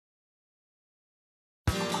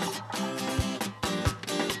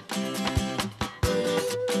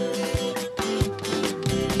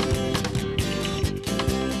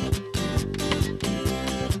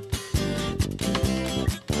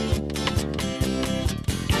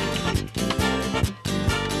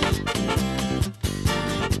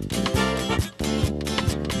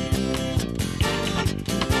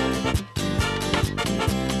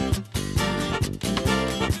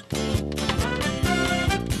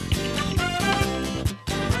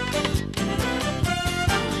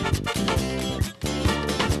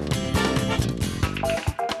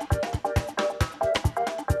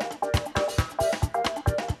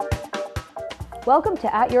Welcome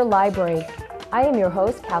to At Your Library. I am your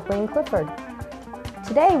host, Cathleen Clifford.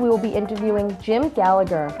 Today we will be interviewing Jim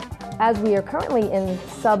Gallagher. As we are currently in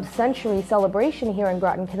sub-century celebration here in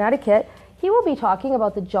Groton, Connecticut, he will be talking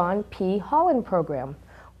about the John P. Holland program.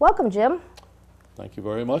 Welcome, Jim. Thank you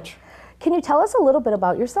very much. Can you tell us a little bit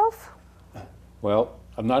about yourself? Well,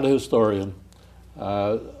 I'm not a historian.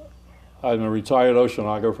 I'm a retired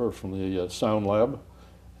oceanographer from the Sound Lab,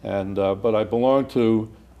 but I belong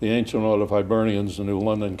to the Ancient Order of Hibernians in New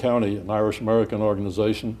London County, an Irish-American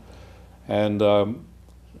organization. And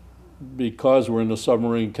because we're in the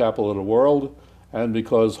submarine capital of the world, and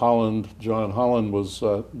because John Holland was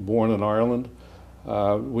born in Ireland,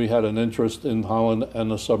 we had an interest in Holland and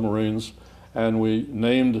the submarines, and we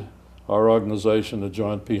named our organization the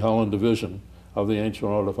John P. Holland Division of the Ancient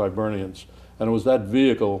Order of Hibernians. And it was that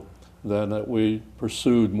vehicle then that we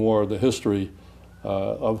pursued more of the history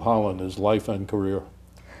of Holland, his life and career.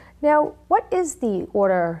 Now, what is the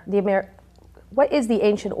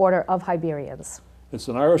Ancient Order of Hibernians? It's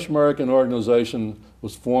an Irish-American organization,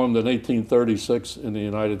 was formed in 1836 in the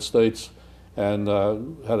United States, and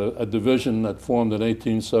had a division that formed in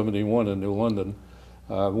 1871 in New London,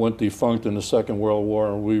 went defunct in the Second World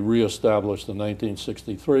War, and we reestablished in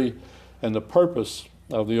 1963. And the purpose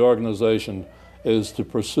of the organization is to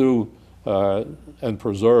pursue and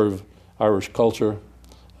preserve Irish culture,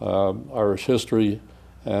 Irish history,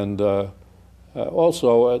 and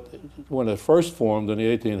also when it first formed in the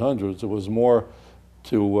 1800s, it was more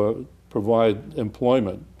to provide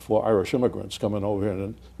employment for Irish immigrants coming over here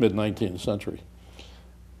in the mid-19th century.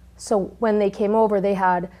 So when they came over, they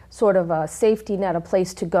had sort of a safety net, a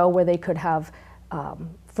place to go where they could have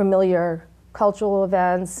familiar cultural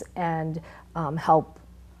events and help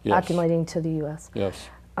acclimating to the U.S. Yes.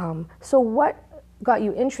 So what got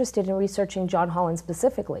you interested in researching John Holland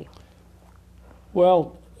specifically?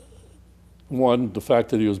 Well, one, the fact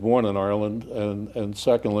that he was born in Ireland, and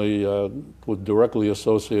secondly, was directly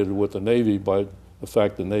associated with the Navy by the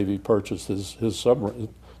fact the Navy purchased his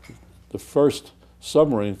submarine. The first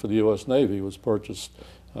submarine for the U.S. Navy was purchased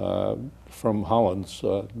from Holland's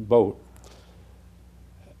boat.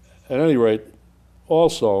 At any rate,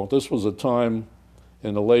 also, this was a time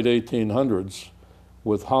in the late 1800s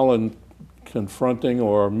with Holland confronting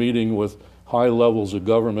or meeting with high levels of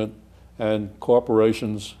government and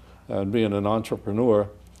corporations and being an entrepreneur.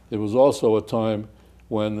 It was also a time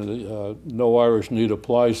when the no Irish need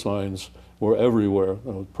apply signs were everywhere,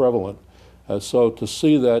 prevalent. So to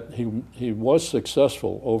see that he was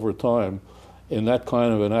successful over time in that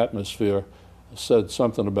kind of an atmosphere said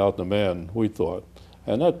something about the man, we thought.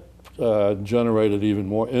 And that generated even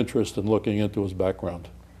more interest in looking into his background.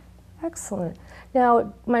 Excellent.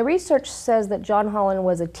 Now, my research says that John Holland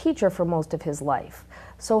was a teacher for most of his life.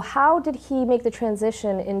 So how did he make the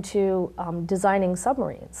transition into designing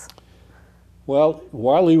submarines? Well,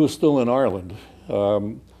 while he was still in Ireland,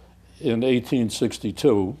 in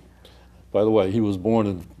 1862, by the way, he was born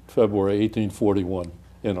in February 1841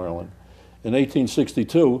 in Ireland. In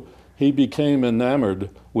 1862, he became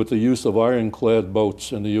enamored with the use of ironclad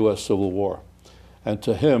boats in the U.S. Civil War. And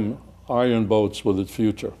to him, iron boats were the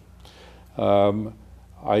future.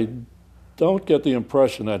 I don't get the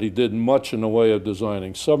impression that he did much in the way of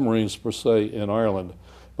designing submarines per se in Ireland,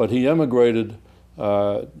 but he emigrated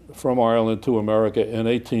from Ireland to America in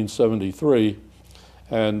 1873,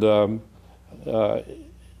 and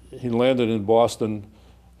he landed in Boston,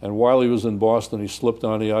 and while he was in Boston, he slipped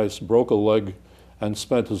on the ice, broke a leg, and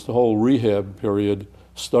spent his whole rehab period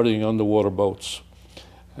studying underwater boats.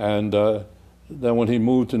 And then when he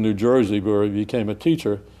moved to New Jersey, where he became a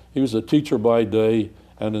teacher, he was a teacher by day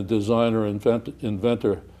and a designer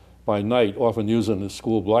inventor by night, often using his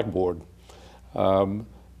school blackboard.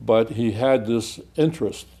 But he had this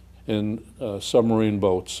interest in submarine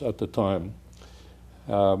boats at the time.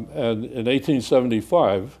 And in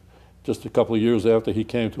 1875, just a couple of years after he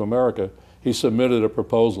came to America, he submitted a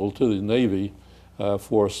proposal to the Navy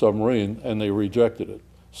for a submarine, and they rejected it,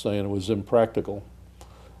 saying it was impractical.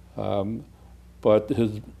 But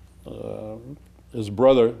his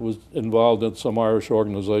brother was involved in some Irish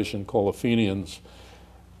organization called the Fenians,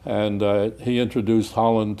 and he introduced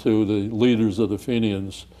Holland to the leaders of the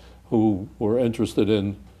Fenians who were interested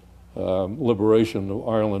in liberation of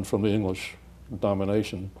Ireland from the English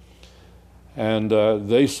domination. And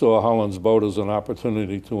they saw Holland's boat as an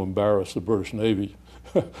opportunity to embarrass the British Navy.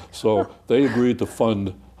 So they agreed to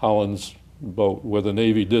fund Holland's boat where the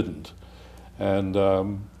Navy didn't.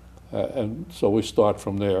 And so we start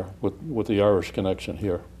from there with the Irish connection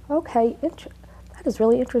here. Okay, that is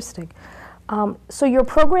really interesting. So your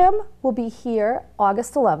program will be here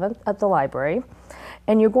August 11th at the library,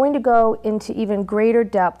 and you're going to go into even greater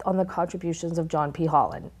depth on the contributions of John P.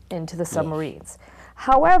 Holland into the submarines. Yes.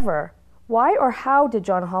 However, why or how did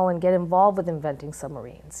John Holland get involved with inventing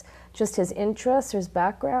submarines? Just his interest, his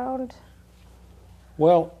background?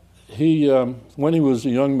 Well, he, when he was a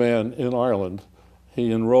young man in Ireland,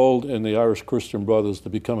 he enrolled in the Irish Christian Brothers to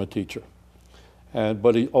become a teacher.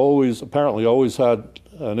 But he apparently always had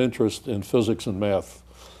an interest in physics and math.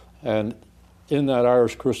 And in that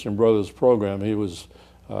Irish Christian Brothers program, he was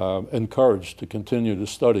encouraged to continue to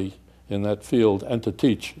study in that field and to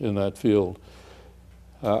teach in that field.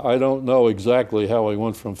 I don't know exactly how he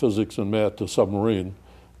went from physics and math to submarine,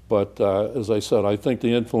 but as I said, I think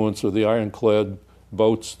the influence of the ironclad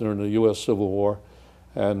boats during the U.S. Civil War,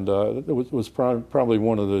 and it was probably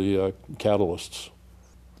one of the catalysts.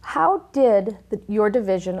 How did your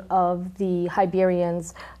division of the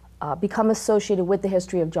Hibernians become associated with the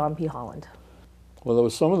history of John P. Holland? Well, there were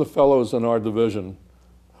some of the fellows in our division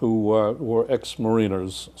who were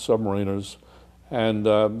ex-mariners, submariners, and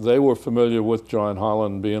they were familiar with John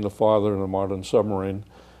Holland being the father of the modern submarine.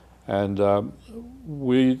 And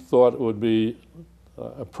we thought it would be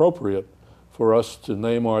appropriate for us to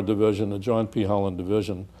name our division the John P. Holland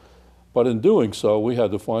Division. But in doing so, we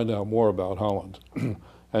had to find out more about Holland.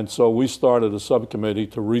 And so we started a subcommittee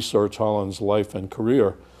to research Holland's life and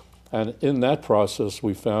career. And in that process,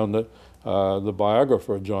 we found that the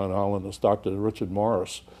biographer of John Holland is Dr. Richard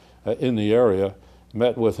Morris in the area,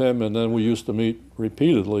 met with him, and then we used to meet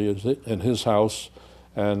repeatedly in his house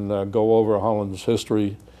and go over Holland's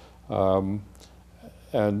history. And,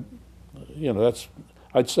 you know,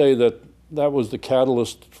 I'd say that was the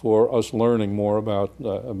catalyst for us learning more about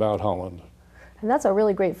Holland. And that's a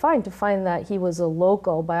really great find, to find that he was a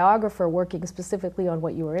local biographer working specifically on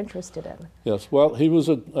what you were interested in. Yes, well, he was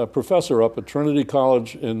a professor up at Trinity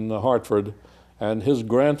College in Hartford, and his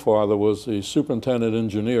grandfather was the superintendent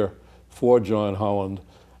engineer for John Holland.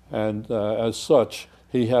 And as such,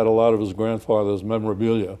 he had a lot of his grandfather's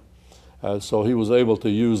memorabilia. So he was able to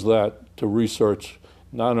use that to research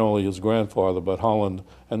not only his grandfather, but Holland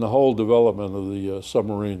and the whole development of the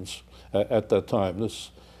submarines at that time.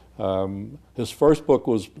 His first book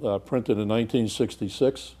was printed in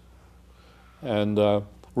 1966 and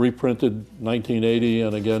reprinted 1980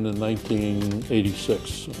 and again in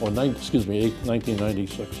 1986, or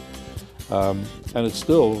 1996. And it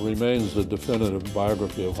still remains the definitive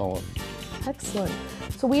biography of Holland. Excellent.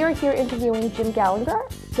 So we are here interviewing Jim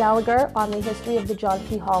Gallagher on the history of the John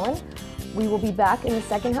P. Holland. We will be back in the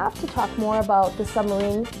second half to talk more about the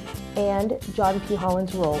submarine and John P.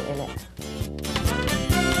 Holland's role in it.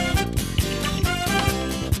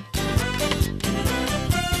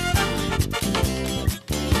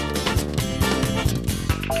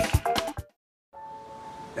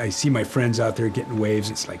 I see my friends out there getting waves.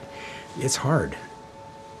 It's like, it's hard.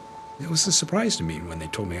 It was a surprise to me when they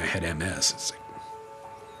told me I had MS. It's like,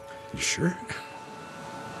 you sure?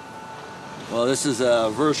 Well, this is a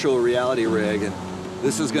virtual reality rig, and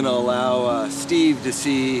this is going to allow Steve to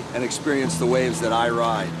see and experience the waves that I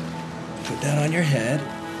ride. Put that on your head.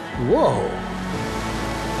 Whoa!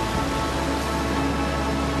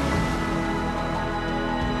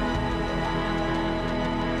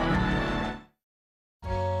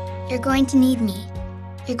 You're going to need me.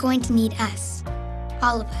 You're going to need us.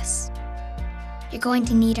 All of us. You're going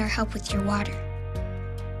to need our help with your water,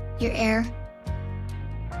 your air,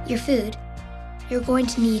 your food. You're going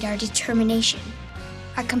to need our determination,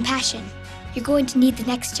 our compassion. You're going to need the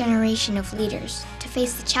next generation of leaders to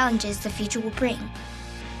face the challenges the future will bring.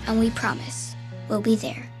 And we promise we'll be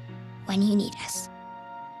there when you need us.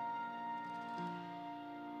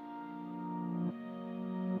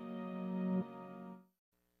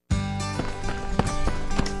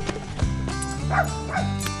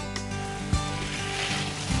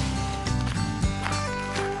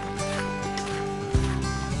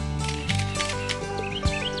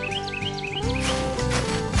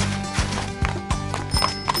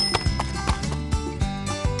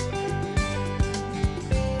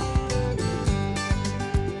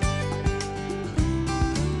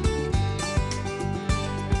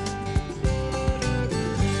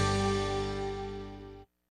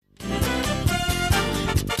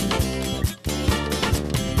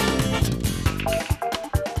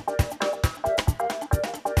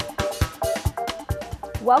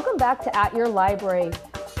 Welcome back to At Your Library.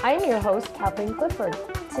 I am your host, Cathleen Clifford.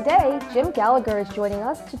 Today, Jim Gallagher is joining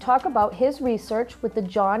us to talk about his research with the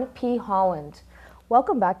John P. Holland.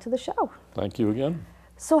 Welcome back to the show. Thank you again.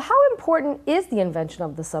 So how important is the invention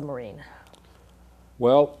of the submarine?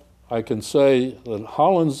 Well, I can say that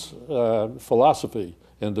Holland's philosophy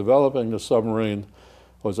in developing the submarine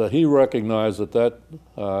was that he recognized that that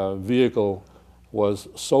vehicle was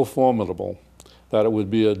so formidable that it would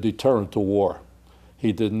be a deterrent to war.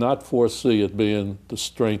 He did not foresee it being the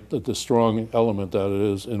strong element that it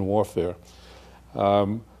is in warfare.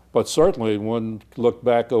 But certainly, one look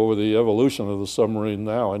back over the evolution of the submarine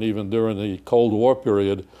now, and even during the Cold War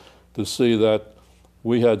period, to see that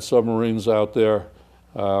we had submarines out there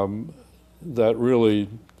that really,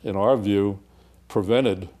 in our view,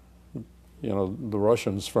 prevented, the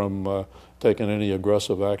Russians from taking any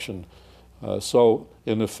aggressive action. So,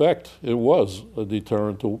 in effect, it was a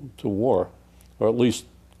deterrent to war, or at least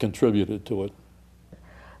contributed to it.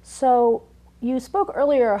 So, you spoke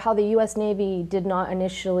earlier how the U.S. Navy did not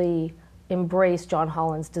initially embrace John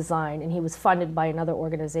Holland's design, and he was funded by another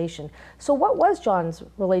organization. So what was John's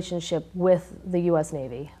relationship with the U.S.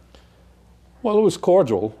 Navy? Well, it was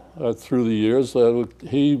cordial through the years.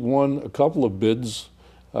 He won a couple of bids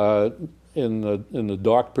in the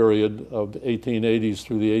dark period of the 1880s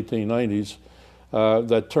through the 1890s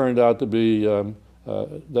that turned out to be,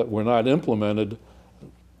 that were not implemented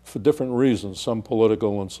for different reasons, some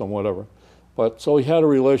political and some whatever. But so he had a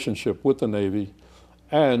relationship with the Navy,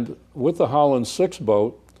 and with the Holland 6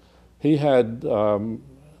 boat, he had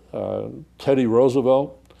Teddy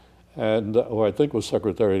Roosevelt, and who I think was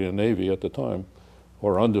Secretary of the Navy at the time,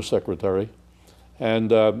 or Undersecretary,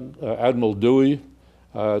 and Admiral Dewey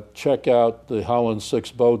check out the Holland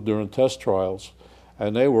 6 boat during test trials,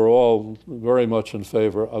 and they were all very much in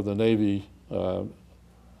favor of the Navy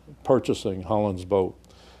purchasing Holland's boat.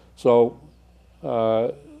 So.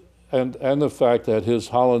 And the fact that his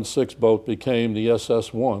Holland 6 boat became the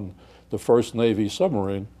SS-1, the first Navy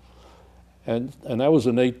submarine, and that was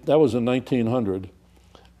in 1900.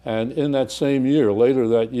 And in that same year, later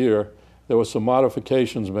that year, there were some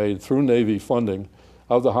modifications made through Navy funding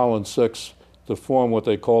of the Holland 6 to form what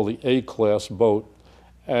they call the A-class boat,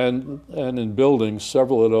 and in building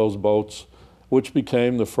several of those boats, which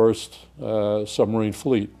became the first submarine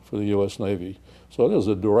fleet for the U.S. Navy. So there's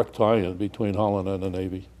a direct tie-in between Holland and the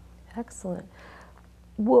Navy. Excellent.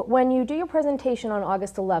 When you do your presentation on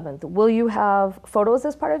August 11th, will you have photos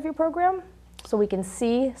as part of your program so we can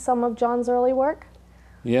see some of John's early work?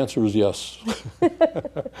 The answer is yes.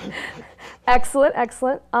 Excellent,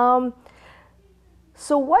 excellent.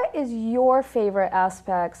 So what is your favorite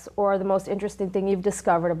aspects or the most interesting thing you've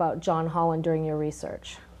discovered about John Holland during your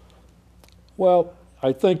research? Well,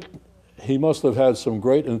 I think he must have had some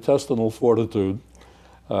great intestinal fortitude.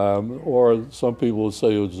 Or some people would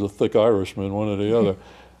say he was a thick Irishman, one or the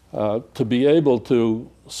other, to be able to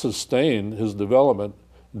sustain his development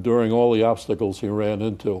during all the obstacles he ran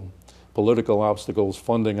into, political obstacles,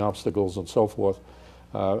 funding obstacles, and so forth.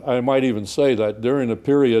 I might even say that during the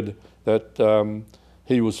period that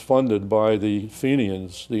he was funded by the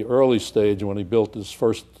Fenians, the early stage when he built his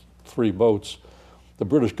first 3 boats, the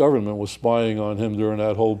British government was spying on him during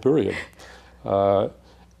that whole period.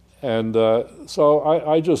 So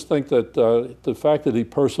I just think that the fact that he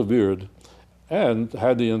persevered and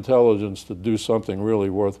had the intelligence to do something really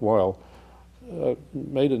worthwhile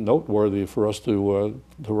made it noteworthy for us to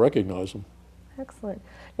recognize him. Excellent.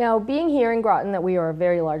 Now, being here in Groton, that we are a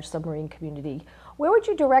very large submarine community, where would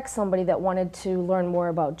you direct somebody that wanted to learn more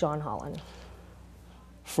about John Holland?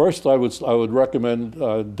 First, I would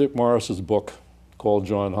recommend Dick Morris's book called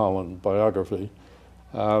John Holland, Biography.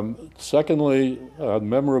 Secondly,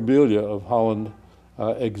 memorabilia of Holland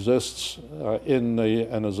exists and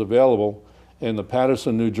is available in the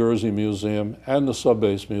Paterson, New Jersey Museum and the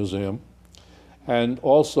Subbase Museum. And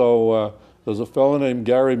also, there's a fellow named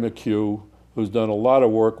Gary McHugh who's done a lot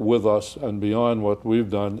of work with us and beyond what we've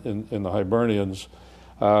done in the Hibernians,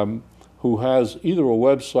 who has either a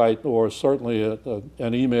website or certainly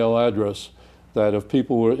an email address that if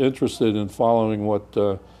people were interested in following what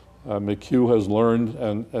McHugh has learned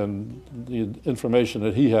and the information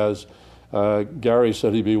that he has, Gary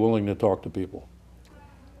said he'd be willing to talk to people.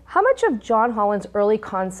 How much of John Holland's early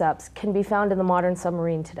concepts can be found in the modern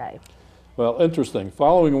submarine today? Well, interesting.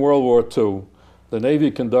 Following World War II, the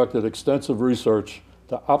Navy conducted extensive research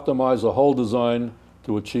to optimize the hull design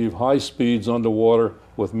to achieve high speeds underwater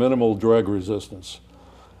with minimal drag resistance.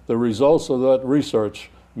 The results of that research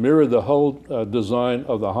mirrored the hull design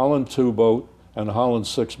of the Holland 2 boat and the Holland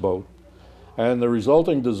 6 boat. And the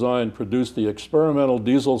resulting design produced the experimental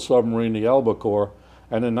diesel submarine, the Albacore,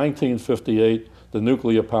 and in 1958, the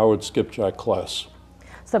nuclear-powered skipjack class.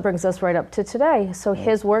 So that brings us right up to today. So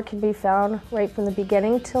his work can be found right from the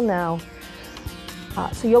beginning till now.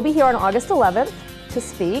 So you'll be here on August 11th to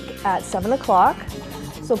speak at 7 o'clock.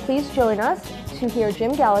 So please join us to hear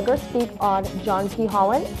Jim Gallagher speak on John P.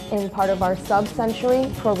 Holland in part of our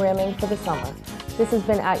sub-century programming for the summer. This has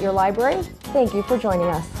been At Your Library. Thank you for joining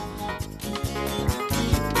us.